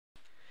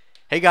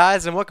Hey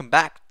guys, and welcome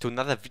back to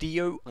another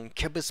video on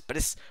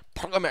KSP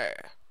Programmer.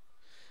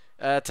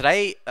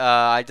 Today,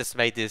 I just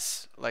made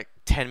this like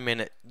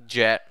 10-minute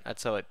jet.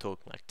 That's how it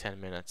took, like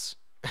 10 minutes.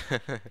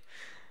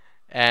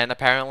 And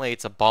apparently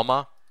it's a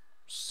bomber.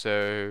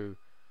 So,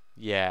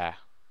 yeah,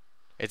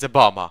 it's a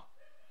bomber.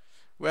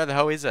 Where the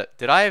hell is it?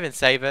 Did I even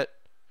save it?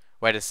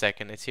 Wait a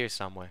second, it's here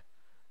somewhere.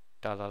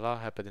 Da la la,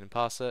 hope I didn't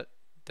pass it.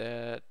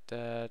 Da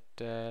da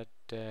da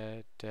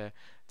da da.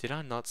 Did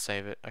I not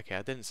save it? Okay,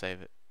 I didn't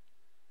save it.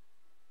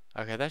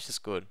 Okay, that's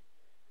just good.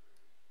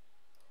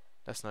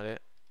 That's not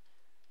it.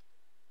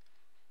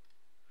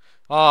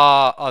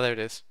 Oh, there it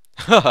is.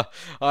 I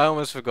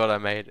almost forgot I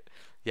made it.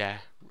 Yeah,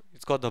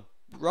 it's called the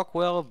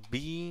Rockwell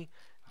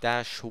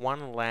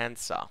B-1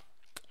 Lancer.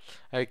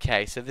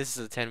 Okay, so this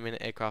is a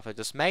 10-minute aircraft I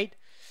just made.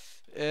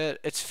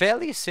 It's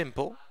fairly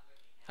simple.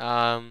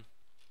 Um,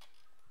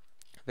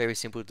 Very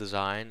simple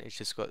design. It's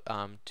just got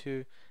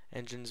two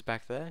engines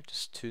back there,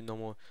 just two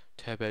normal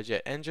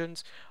turbojet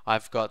engines.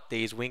 I've got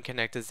these wing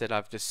connectors that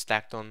I've just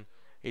stacked on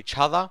each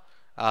other.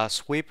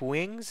 Sweep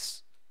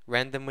wings,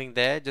 random wing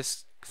there,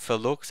 just for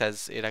looks,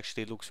 as it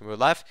actually looks in real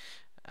life.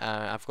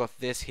 I've got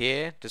this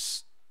here,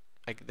 just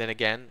like, then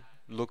again,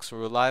 looks in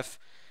real life.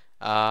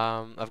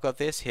 I've got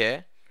this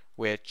here,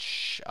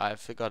 which I've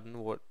forgotten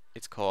what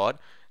it's called.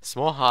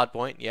 Small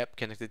hardpoint, yep,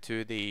 connected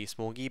to the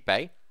small gear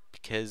bay,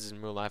 because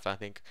in real life I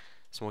think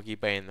small gear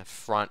bay in the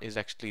front is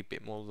actually a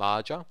bit more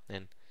larger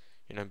and,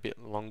 you know, a bit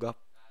longer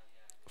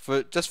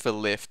for just for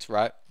lift,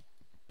 right?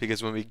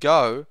 Because when we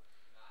go,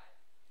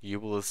 you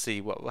will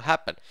see what will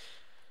happen.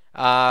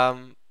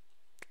 Um,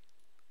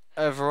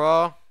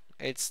 Overall,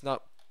 it's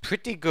not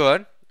pretty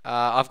good.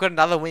 I've got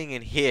another wing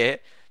in here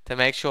to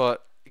make sure,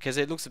 because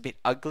it looks a bit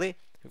ugly.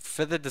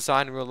 For the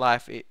design in real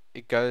life, it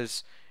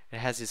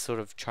has this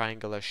sort of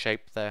triangular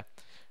shape there.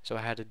 So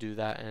I had to do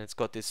that, and it's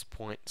got this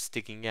point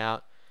sticking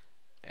out.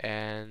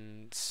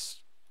 And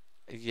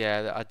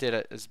yeah, I did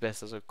it as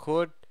best as I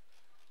could.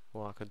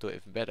 Well, I could do it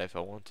even better if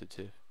I wanted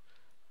to.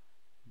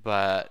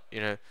 But,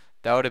 you know,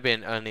 that would have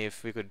been only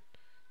if we could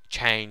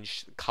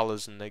change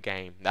colors in the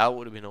game. That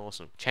would have been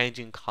awesome.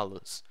 Changing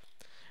colors.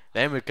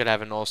 Then we could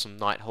have an awesome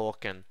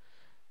Nighthawk and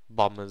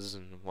bombers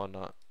and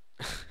whatnot.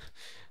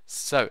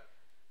 So,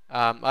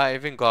 I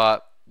even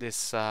got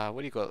this, what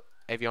do you call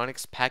it?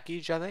 Avionics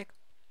package, I think.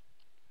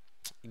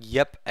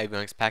 Yep,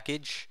 avionics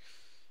package.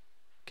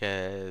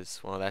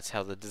 Because, well, that's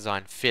how the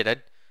design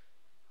fitted.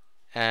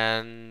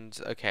 And,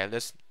 okay,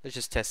 let's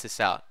just test this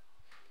out.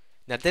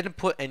 Now, I didn't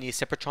put any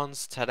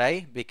Separatrons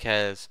today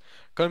because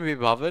couldn't be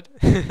bothered.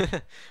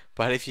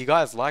 But if you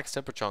guys like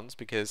Separatrons,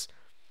 because,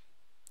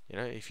 you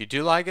know, if you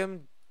do like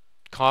them,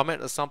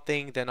 comment or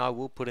something, then I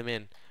will put them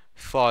in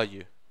for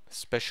you.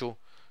 Special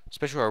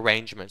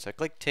arrangements. So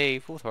click T,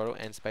 full throttle,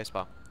 and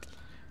spacebar.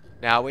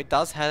 Now, it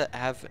does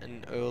have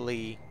an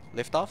early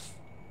liftoff,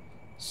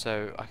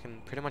 so I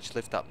can pretty much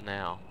lift up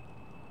now,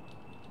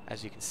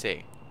 as you can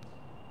see.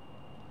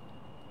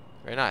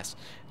 Very nice.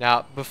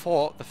 Now,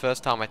 before, the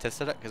first time I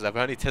tested it, because I've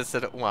only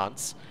tested it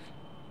once,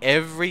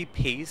 every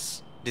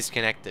piece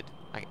disconnected.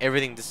 Like,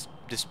 everything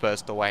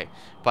dispersed away.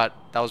 But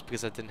that was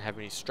because I didn't have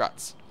any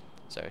struts.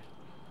 So,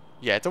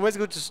 yeah, it's always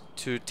good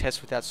to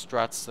test without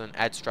struts and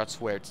add struts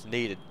where it's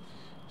needed.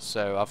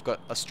 So, I've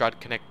got a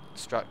strut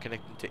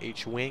connecting to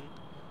each wing.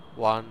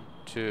 1,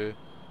 2...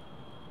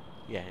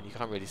 Yeah, and you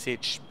can't really see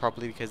it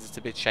properly because it's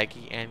a bit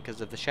shaky and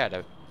because of the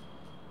shadow.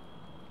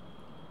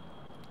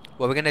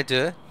 What we're going to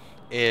do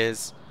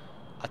is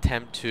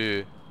attempt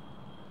to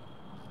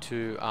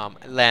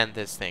land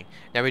this thing.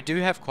 Now we do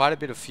have quite a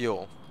bit of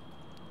fuel.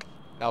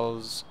 That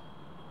was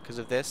because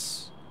of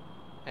this,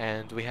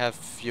 and we have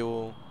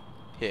fuel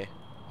here.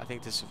 I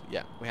think this,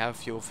 yeah, we have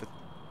fuel for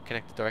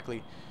connected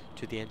directly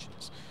to the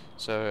engines.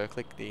 So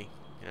click the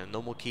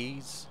normal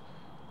keys.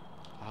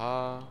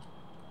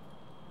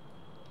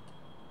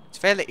 It's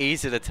fairly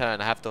easy to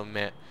turn, I have to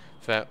admit.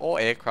 For all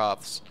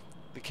aircrafts,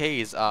 the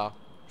keys are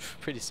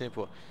pretty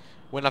simple.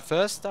 When I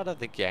first started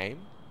the game,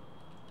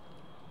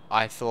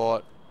 I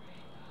thought,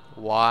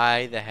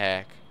 why the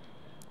heck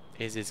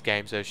is this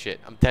game so shit?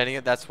 I'm telling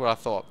you, that's what I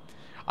thought.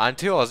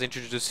 Until I was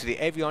introduced to the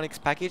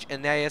avionics package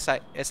and the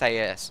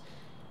SAS.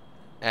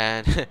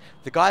 And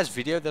the guy's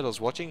video that I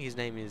was watching, his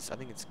name is, I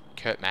think it's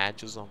Kurt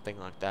Madge or something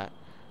like that.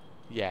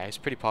 Yeah, he's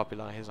pretty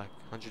popular. He's like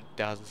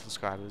 100,000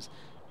 subscribers.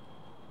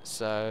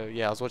 So,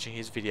 yeah, I was watching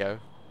his video.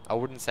 I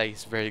wouldn't say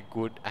he's very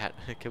good at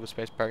Kerbal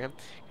Space Program,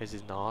 because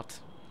he's not.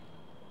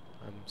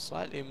 I'm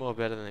slightly more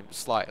better than him,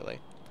 slightly.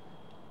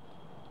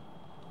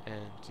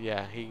 And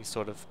yeah, he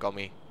sort of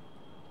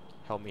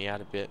helped me out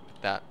a bit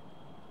with that.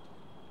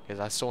 Because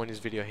I saw in his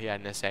video he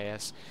had an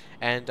SAS.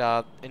 And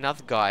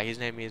another guy, his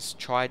name is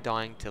Try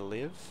Dying to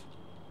Live.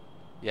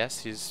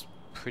 Yes, he's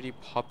pretty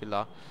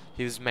popular.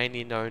 He was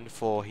mainly known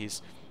for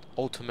his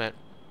ultimate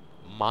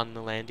Mun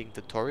landing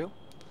tutorial.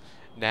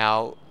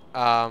 Now,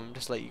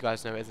 just to let you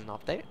guys know as an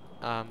update,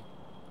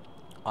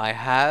 I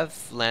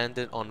have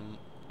landed on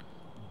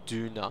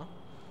Duna,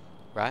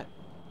 right?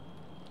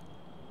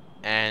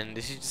 And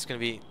this is just going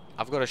to be,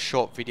 I've got a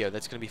short video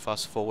that's going to be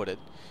fast forwarded,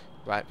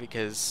 right?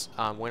 Because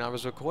when I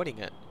was recording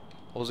it,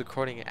 I was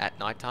recording it at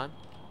nighttime,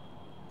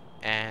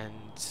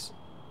 and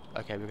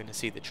okay, we're gonna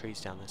see the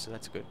trees down there, so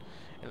that's good.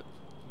 And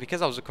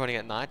because I was recording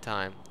at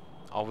nighttime,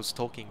 I was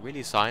talking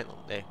really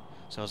silently,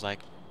 so I was like,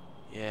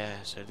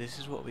 yeah, so this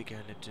is what we're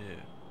gonna do,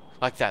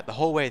 like that the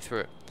whole way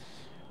through.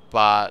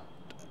 But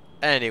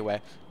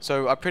anyway,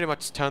 so I pretty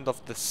much turned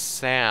off the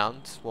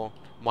sound, well,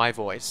 my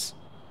voice,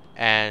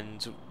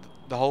 and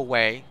the whole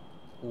way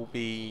will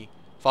be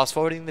fast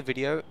forwarding the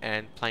video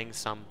and playing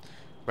some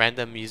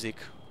random music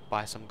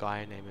by some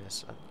guy named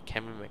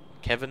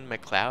Kevin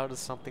McLeod or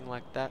something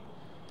like that.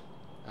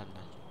 I don't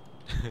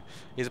know.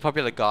 He's a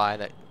popular guy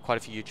that quite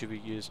a few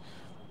YouTubers use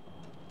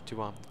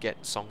to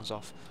get songs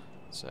off.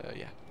 So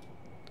yeah,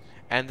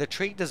 and the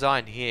tree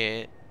design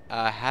here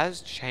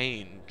has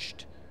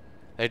changed.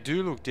 They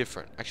do look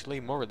different, actually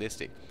more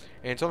realistic.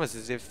 And it's almost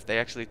as if they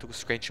actually took a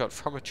screenshot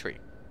from a tree.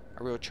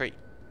 A real tree.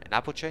 An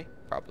apple tree?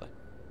 Probably.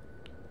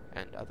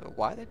 And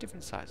why are they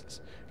different sizes?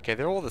 Okay,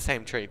 they're all the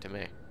same tree to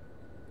me.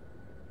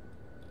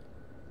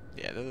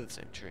 Yeah, they're the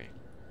same tree.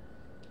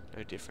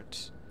 No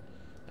difference.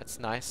 That's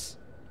nice.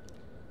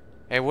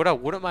 And what I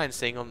wouldn't mind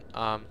seeing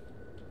on,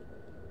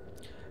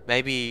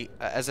 maybe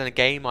as a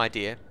game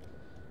idea,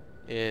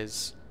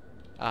 is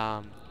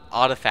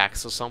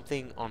artifacts or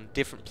something on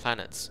different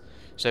planets.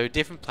 So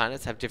different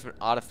planets have different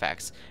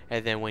artifacts,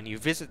 and then when you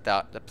visit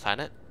the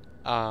planet,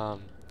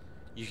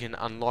 you can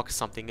unlock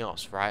something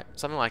else, right?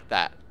 Something like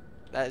that.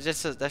 That's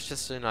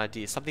just an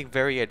idea. Something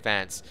very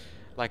advanced,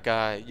 like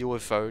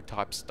UFO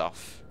type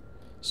stuff.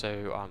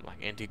 So like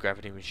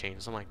anti-gravity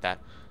machines, something like that.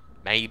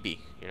 Maybe,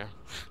 you know.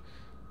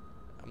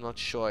 I'm not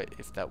sure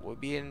if that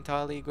would be an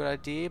entirely good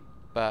idea,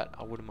 but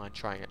I wouldn't mind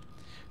trying it.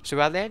 So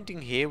our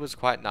landing here was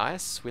quite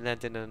nice. We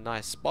landed in a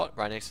nice spot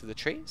right next to the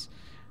trees.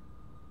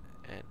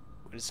 And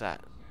what is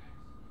that?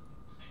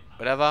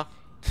 Whatever.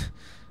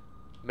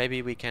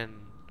 Maybe we can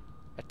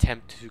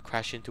attempt to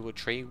crash into a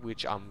tree,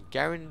 which I'm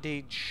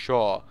guaranteed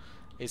sure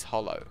is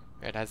hollow.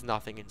 It has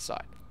nothing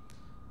inside.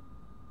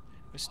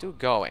 We're still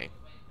going.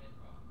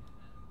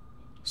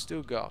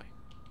 Still going.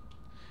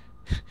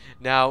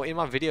 Now, in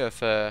my video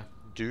for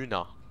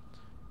Duna,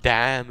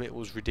 damn, it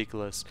was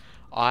ridiculous.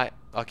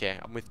 Okay,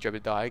 I'm with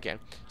Jebediah again.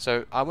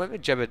 So I went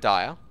with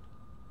Jebediah,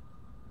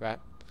 right?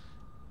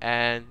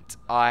 And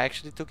I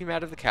actually took him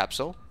out of the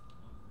capsule.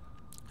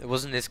 It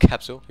wasn't this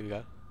capsule. Here we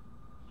go.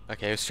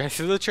 Okay, it was straight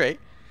through the tree.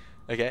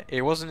 Okay,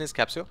 it wasn't his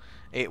capsule.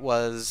 It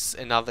was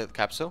another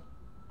capsule.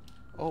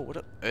 Oh, what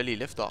an early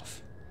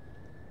liftoff.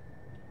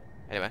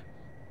 Anyway,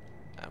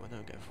 we're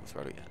not going full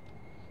throttle yet.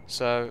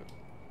 So,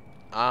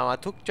 I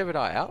took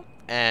Jebediah out,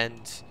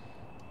 and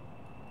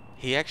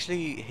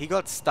he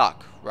got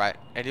stuck, right?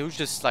 And he was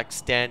just like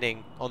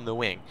standing on the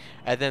wing,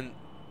 and then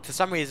for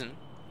some reason,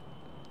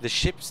 the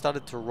ship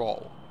started to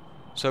roll.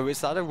 So it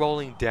started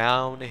rolling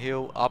down a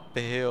hill, up a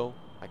hill.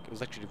 Like it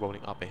was actually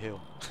rolling up a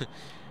hill.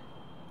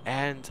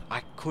 And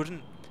I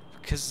couldn't,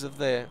 because of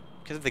the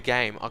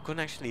game, I couldn't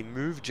actually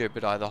move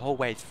Jebediah the whole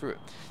way through,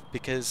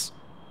 because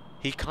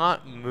he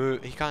can't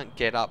move, he can't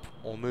get up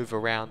or move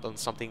around on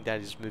something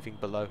that is moving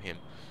below him.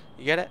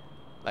 You get it?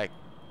 Like,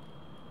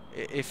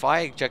 if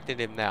I ejected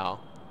him now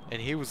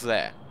and he was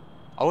there,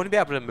 I wouldn't be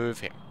able to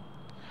move him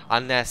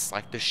unless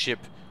like the ship,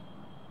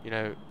 you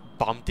know,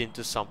 bumped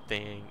into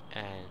something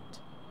and,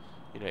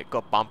 you know, it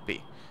got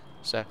bumpy.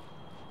 So,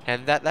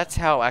 and that's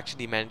how I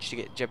actually managed to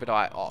get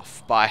Jebediah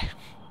off, by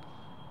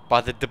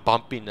the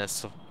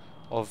bumpiness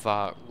of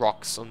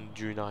rocks on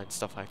Duna and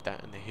stuff like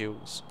that, and the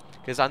hills.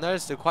 Because I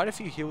noticed there are quite a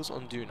few hills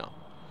on Duna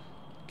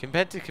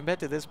compared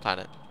to this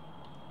planet,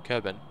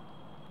 Kerbin.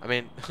 I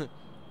mean,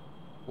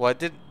 well,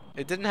 it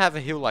didn't have a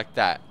hill like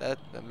that. That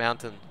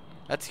mountain,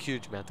 that's a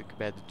huge mountain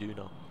compared to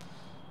Duna.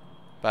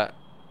 But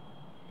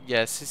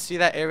yeah, see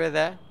that area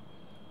there?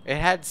 It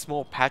had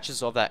small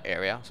patches of that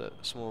area, so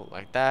small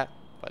like that,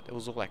 but it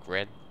was all like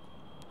red.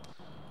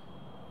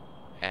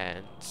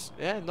 And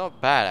yeah,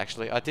 not bad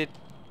actually. I took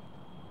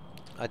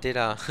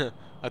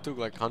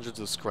like hundreds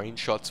of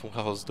screenshots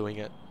while I was doing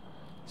it.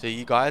 So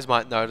you guys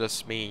might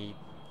notice me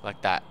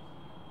like that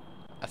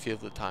a few of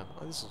the time.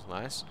 Oh, this is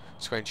nice.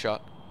 Screenshot.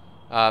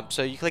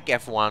 So you click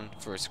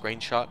F1 for a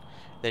screenshot,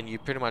 then you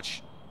pretty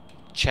much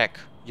check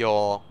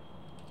your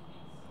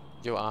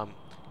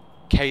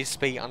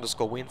KSP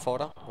underscore win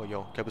folder, or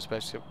your Kerbal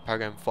Space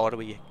Program folder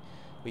where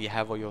you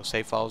have all your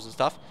save files and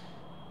stuff.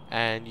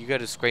 And you go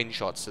to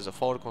screenshots. There's a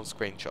folder called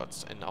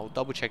screenshots, and I'll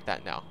double check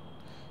that now,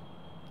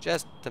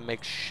 just to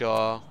make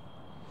sure.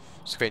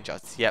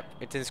 Screenshots. Yep,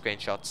 it's in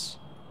screenshots.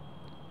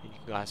 You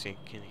guys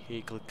can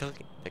hear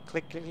click.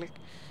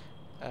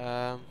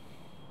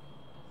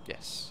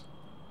 Yes.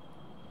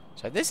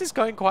 So this is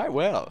going quite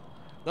well.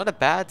 Not a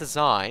bad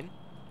design.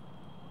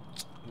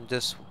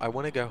 I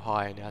want to go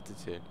high in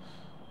altitude.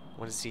 I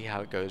want to see how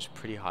it goes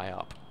pretty high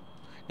up.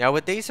 Now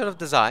with these sort of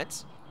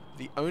designs,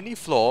 the only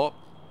flaw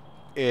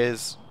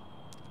is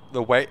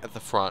the weight at the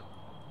front.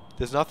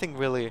 There's nothing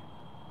really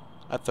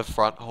at the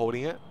front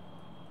holding it.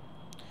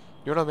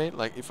 You know what I mean?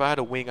 Like if I had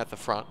a wing at the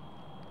front,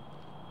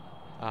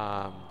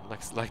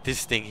 like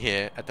this thing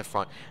here at the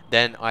front,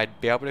 then I'd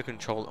be able to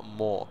control it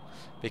more.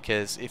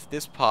 Because if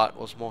this part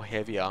was more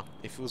heavier,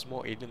 if it was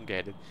more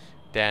elongated,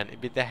 then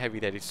it'd be that heavy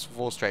that it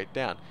falls straight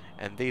down,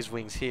 and these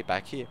wings here,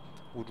 back here,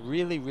 would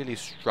really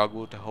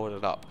struggle to hold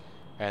it up,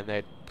 and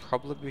they'd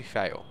probably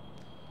fail.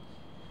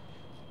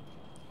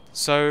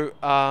 So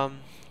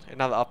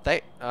another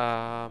update.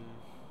 I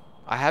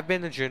have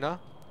been a tuner.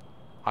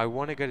 I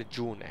want to go to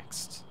dual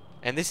next,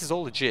 and this is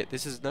all legit.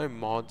 This is no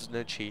mods,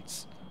 no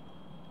cheats,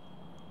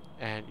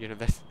 and you know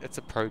that's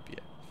a pro beer,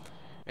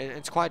 and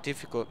it's quite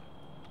difficult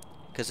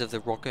because of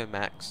the Rocco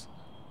Max.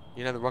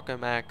 You know the Rocco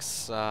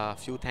Max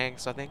fuel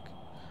tanks, I think.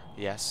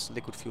 Yes,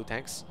 liquid fuel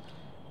tanks.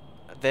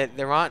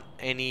 There aren't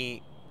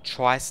any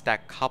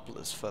tri-stack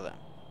couplers for them.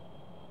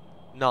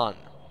 None.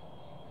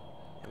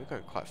 And we're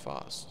going quite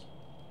fast.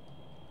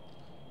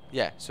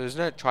 Yeah, so there's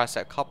no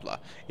tri-stack coupler.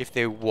 If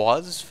there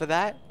was for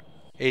that,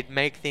 it'd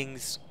make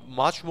things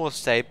much more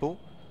stable.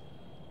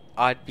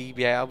 I'd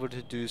be able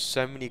to do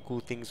so many cool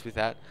things with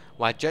that.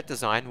 My jet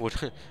design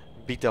would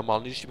be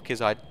demolished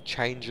because I'd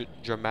change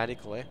it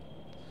dramatically.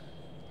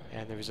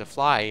 And there is a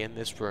fly in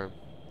this room.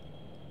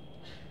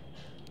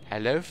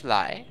 Hello,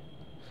 fly.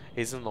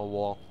 He's in the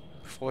wall.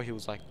 Before he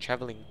was like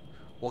traveling,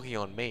 walking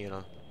on me, and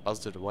I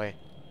buzzed it away.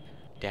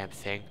 Damn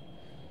thing.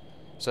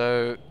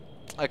 So,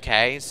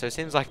 okay, so it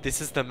seems like this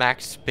is the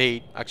max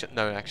speed.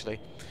 Actually,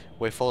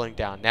 we're falling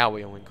down. Now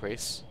we'll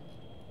increase.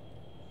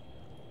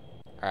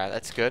 Alright,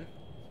 that's good.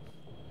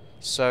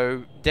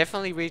 So,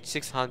 definitely reach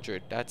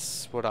 600.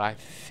 That's what I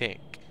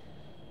think.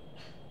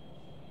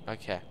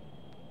 Okay.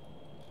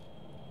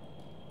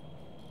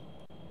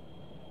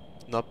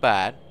 Not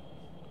bad.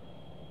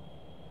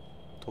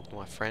 Talk to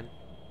my friend.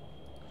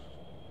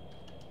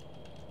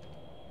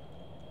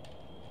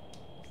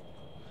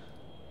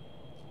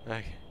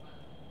 Okay.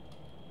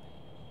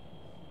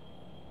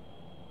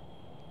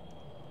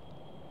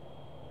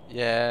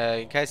 Yeah,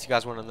 in case you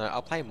guys want to know, I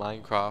play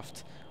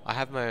Minecraft. I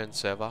have my own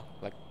server,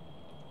 like,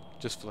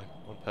 just for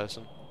like one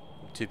person,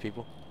 2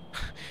 people.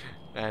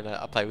 And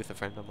I play with a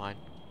friend of mine.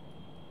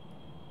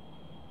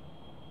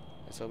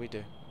 That's what we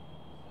do.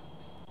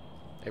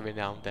 Every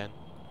now and then.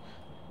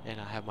 And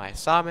I have my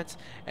assignments,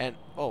 and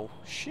oh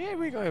shit,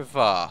 we're going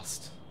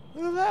fast.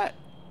 Look at that.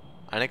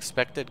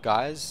 Unexpected,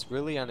 guys.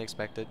 Really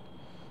unexpected.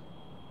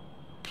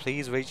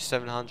 Please reach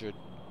 700.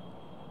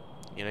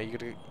 You know,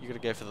 you gotta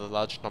go for the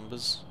large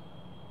numbers.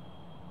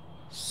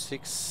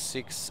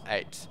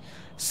 668.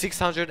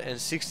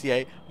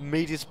 668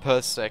 meters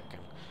per second.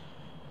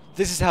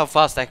 This is how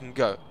fast I can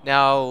go.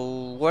 Now,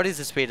 what is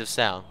the speed of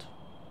sound?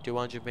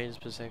 200 meters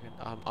per second?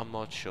 I'm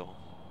not sure.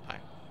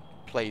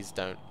 Please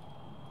don't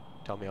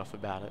tell me off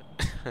about it.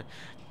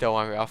 Don't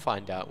worry, I'll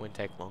find out. It won't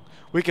take long.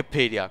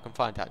 Wikipedia, I can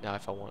find out now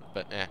if I want,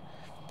 but yeah.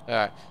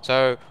 Alright,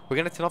 so we're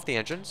gonna turn off the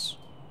engines,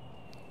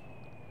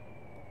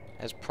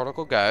 as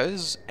protocol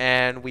goes,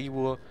 and we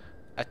will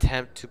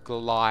attempt to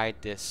glide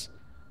this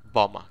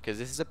bomber, because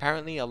this is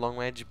apparently a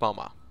long-range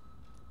bomber.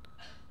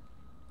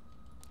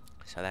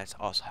 So that's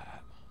awesome.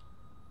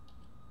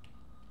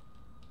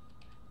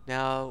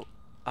 Now,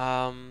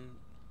 I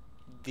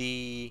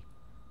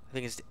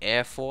think it's the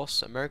Air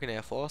Force, American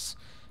Air Force,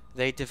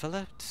 they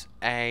developed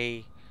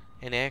an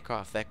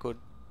aircraft that could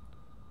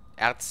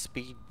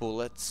outspeed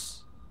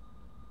bullets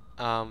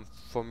from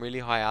really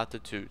high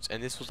altitudes,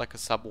 and this was like a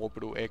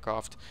suborbital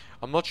aircraft.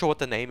 I'm not sure what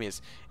the name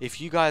is. If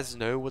you guys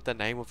know what the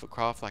name of a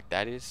craft like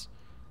that is,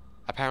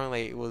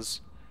 apparently it was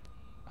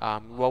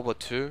World War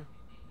II.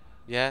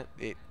 Yeah,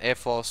 the Air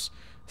Force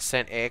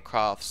sent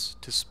aircrafts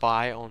to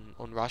spy on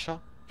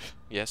Russia.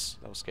 Yes,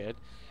 I was scared.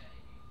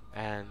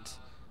 And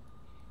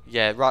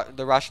yeah,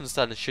 the Russians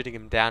started shooting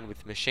him down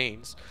with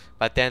machines,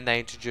 but then they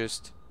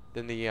introduced,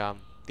 then the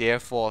Air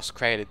Force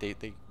created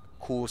the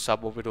cool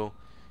suborbital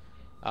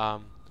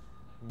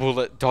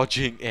bullet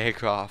dodging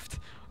aircraft.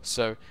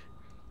 So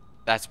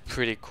that's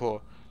pretty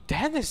cool.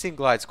 Damn, this thing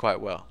glides quite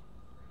well.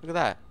 Look at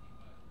that.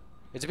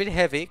 It's a bit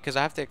heavy because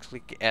I have to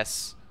click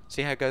S.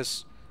 See how it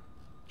goes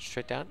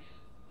straight down?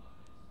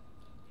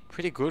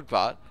 Pretty good,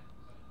 but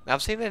now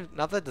I've seen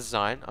another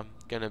design I'm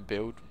gonna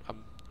build. I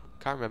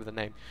can't remember the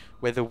name,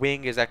 where the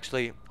wing is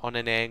actually on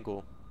an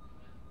angle,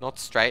 not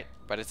straight,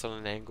 but it's on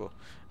an angle.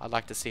 I'd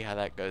like to see how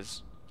that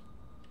goes.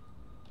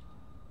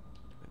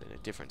 And then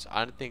a difference.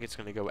 I don't think it's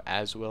gonna go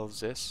as well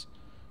as this.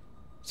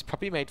 It's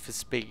probably made for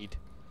speed,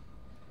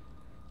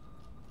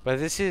 but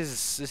this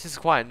is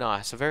quite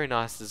nice. A very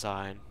nice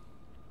design.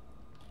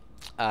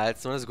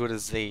 It's not as good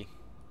as I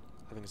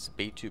think it's the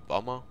B-2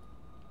 bomber.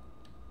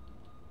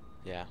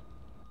 Yeah,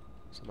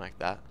 something like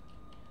that.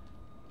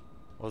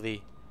 Or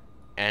the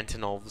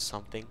Antonov or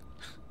something.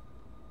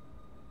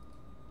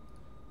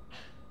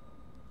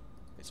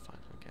 It's fine,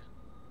 okay.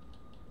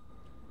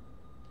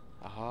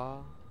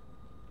 Aha.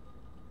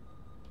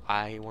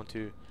 I want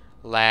to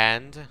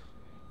land.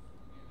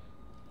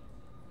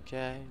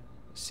 Okay,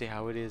 let's see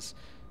how it is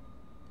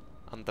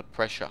under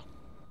pressure.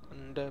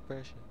 Under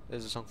pressure.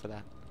 There's a song for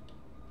that.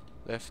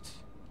 Left.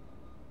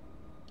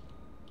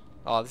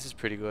 Oh, this is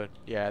pretty good.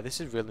 Yeah,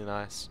 this is really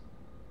nice.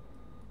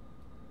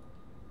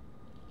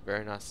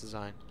 Very nice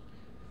design.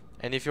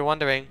 And if you're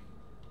wondering,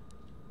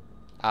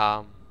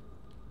 um,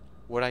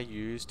 what I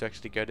used to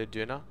actually go to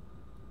Duna,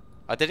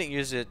 I didn't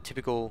use a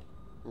typical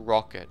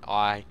rocket.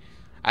 I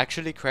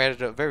actually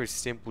created a very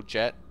simple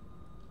jet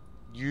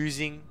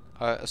using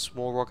a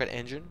small rocket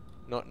engine,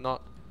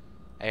 not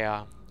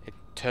a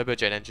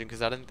turbojet engine,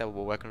 because I don't think that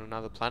will work on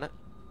another planet.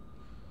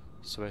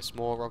 So a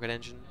small rocket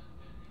engine,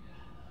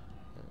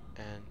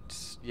 and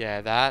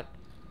yeah, that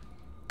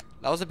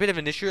was a bit of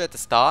an issue at the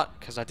start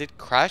because I did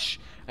crash,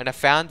 and I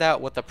found out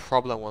what the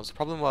problem was. The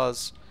problem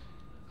was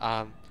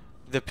um,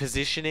 the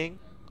positioning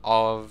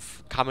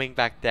of coming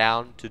back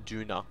down to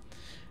Duna.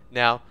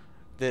 Now,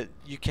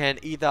 you can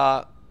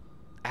either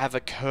have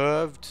a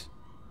curved,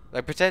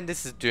 like pretend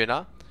this is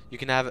Duna. You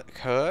can have it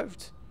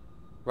curved,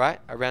 right,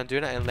 around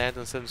Duna and land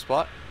on a certain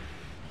spot.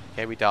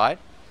 Okay, we died.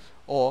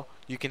 Or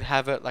you can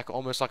have it like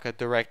almost like a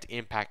direct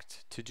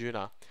impact to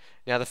Duna.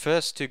 Now the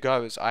first two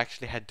goes, I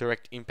actually had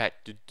direct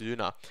impact to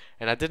Duna,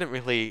 and I didn't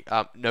really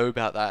know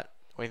about that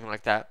or anything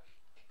like that,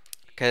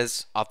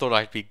 because I thought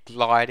I'd be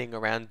gliding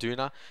around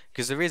Duna,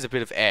 because there is a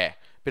bit of air,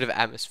 a bit of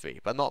atmosphere,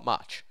 but not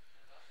much.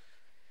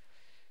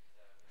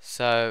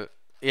 So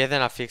yeah,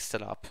 then I fixed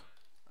it up.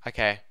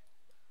 Okay.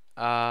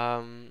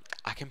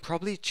 I can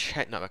probably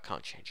check. No, I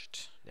can't change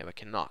it. No, I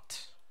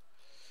cannot.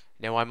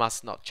 No, I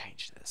must not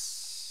change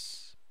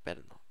this.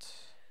 Better not.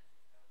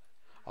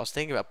 I was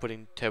thinking about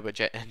putting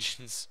turbojet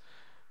engines,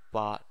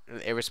 but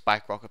air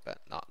spike rocket, but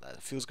no,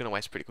 the fuel's gonna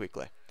waste pretty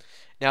quickly.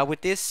 Now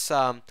with this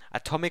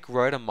atomic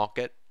rotor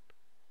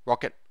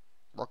rocket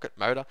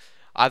motor,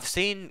 I've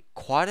seen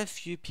quite a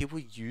few people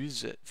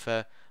use it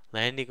for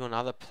landing on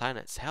other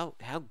planets. How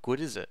good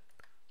is it?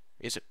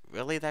 Is it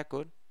really that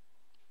good?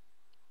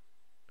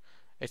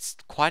 It's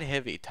quite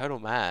heavy. Total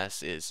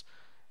mass is,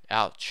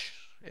 ouch.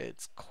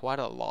 It's quite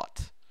a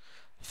lot.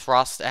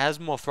 Thrust, it has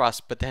more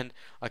thrust, but then,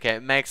 okay,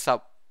 it makes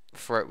up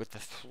for it with the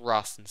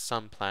thrust in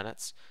some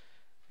planets,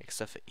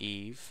 except for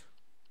Eve.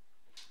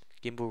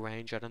 Gimbal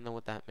range, I don't know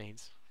what that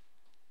means.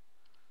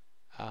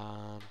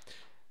 Um,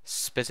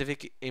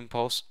 Specific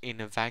impulse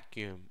in a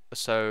vacuum.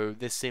 So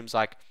this seems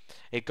like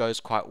it goes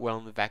quite well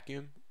in the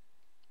vacuum,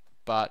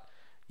 but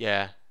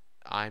yeah,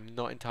 I'm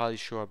not entirely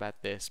sure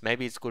about this.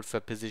 Maybe it's good for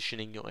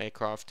positioning your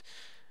aircraft,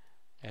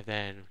 and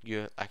then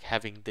you're like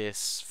having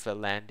this for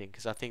landing,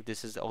 because I think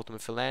this is the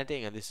ultimate for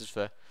landing, and this is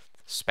for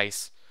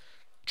space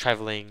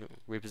traveling,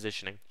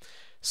 repositioning.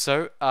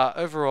 So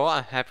overall,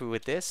 I'm happy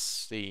with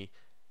this. The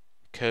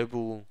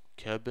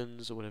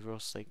Kerbins or whatever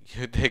else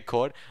they're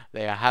called,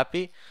 they are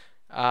happy.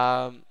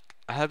 I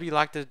hope you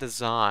like the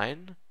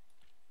design.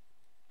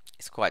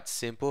 It's quite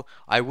simple.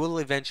 I will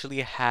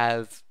eventually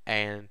have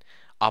an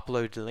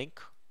upload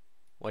link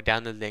or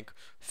download link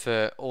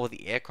for all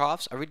the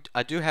aircrafts.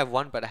 I do have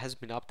one, but it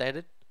hasn't been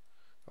updated.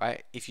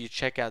 Right? If you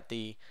check out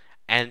the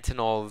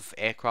Antonov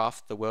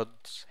aircraft, the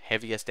world's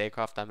heaviest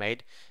aircraft I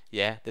made,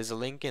 yeah, there's a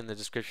link in the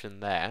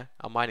description there.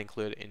 I might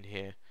include it in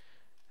here.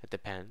 It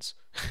depends.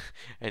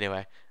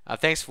 Anyway,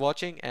 thanks for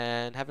watching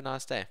and have a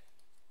nice day.